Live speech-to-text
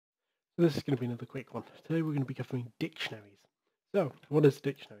So this is going to be another quick one. Today we're going to be covering dictionaries. So what is a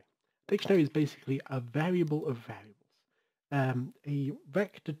dictionary? Dictionary is basically a variable of variables. A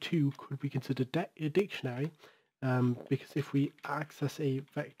vector2 could be considered a dictionary because if we access a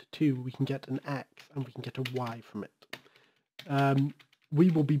vector2 we can get an x and we can get a y from it. We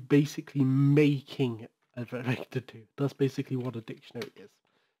will be basically making a vector2. That's basically what a dictionary is.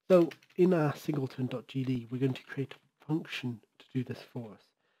 So in our singleton.gd we're going to create a function to do this for us.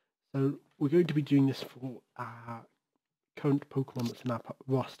 So we're going to be doing this for our current Pokemon that's in our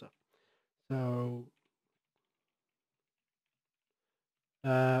roster. So,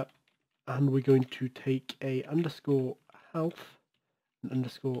 and we're going to take a underscore health, an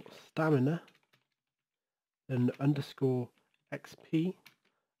underscore stamina, an underscore XP,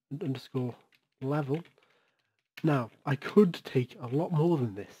 an underscore level. Now, I could take a lot more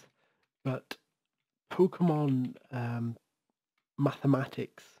than this, but Pokemon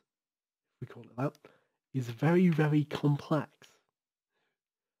mathematics, we call it that, is very, very complex.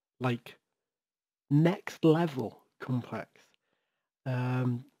 Like, next level complex.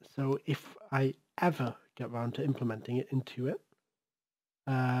 So if I ever get around to implementing it into it,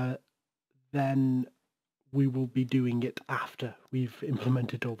 then we will be doing it after we've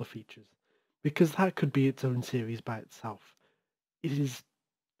implemented all the features, because that could be its own series by itself. It is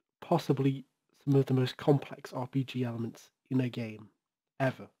possibly some of the most complex RPG elements in a game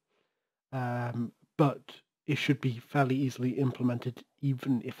ever, but it should be fairly easily implemented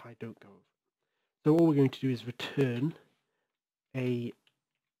even if I don't go over. So all we're going to do is return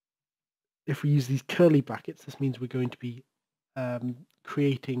if we use these curly brackets, this means we're going to be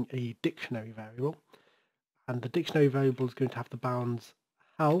creating a dictionary variable, and the dictionary variable is going to have the bounds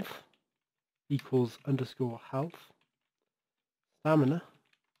health equals underscore health, stamina.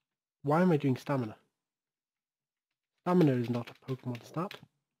 Why am I doing stamina? Stamina is not a Pokemon stat.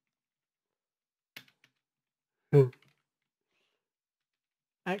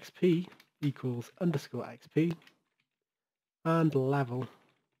 XP equals underscore XP, and level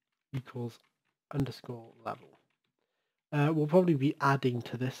equals underscore level. We'll probably be adding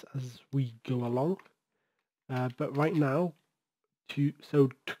to this as we go along, but right now, to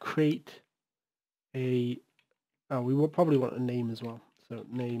create a, we will probably want a name as well. So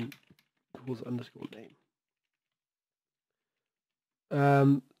name equals underscore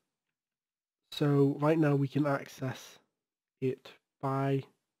name. So right now we can access it by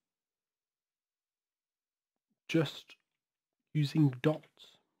just using dots.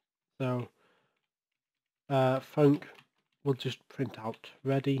 So func will just print out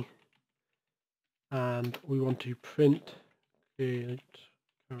ready, and we want to print create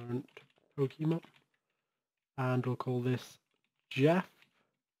current Pokemon, and we'll call this Jeff,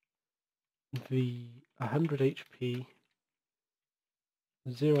 the 100 HP,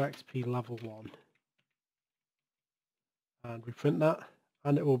 0 XP level 1, and we print that,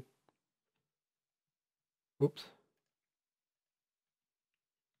 and it will, whoops,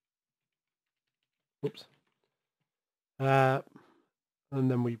 and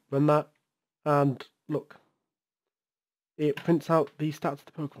then we run that, and look, it prints out the stats of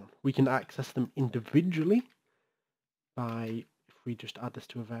the Pokemon. We can access them individually by, if we just add this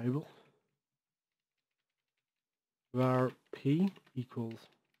to a variable, var p equals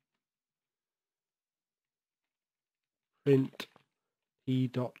print p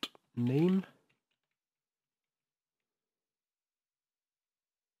dot name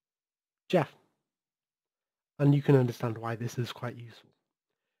Jeff, and you can understand why this is quite useful.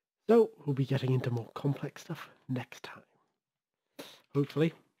 So we'll be getting into more complex stuff next time,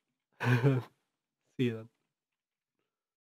 hopefully. See you then.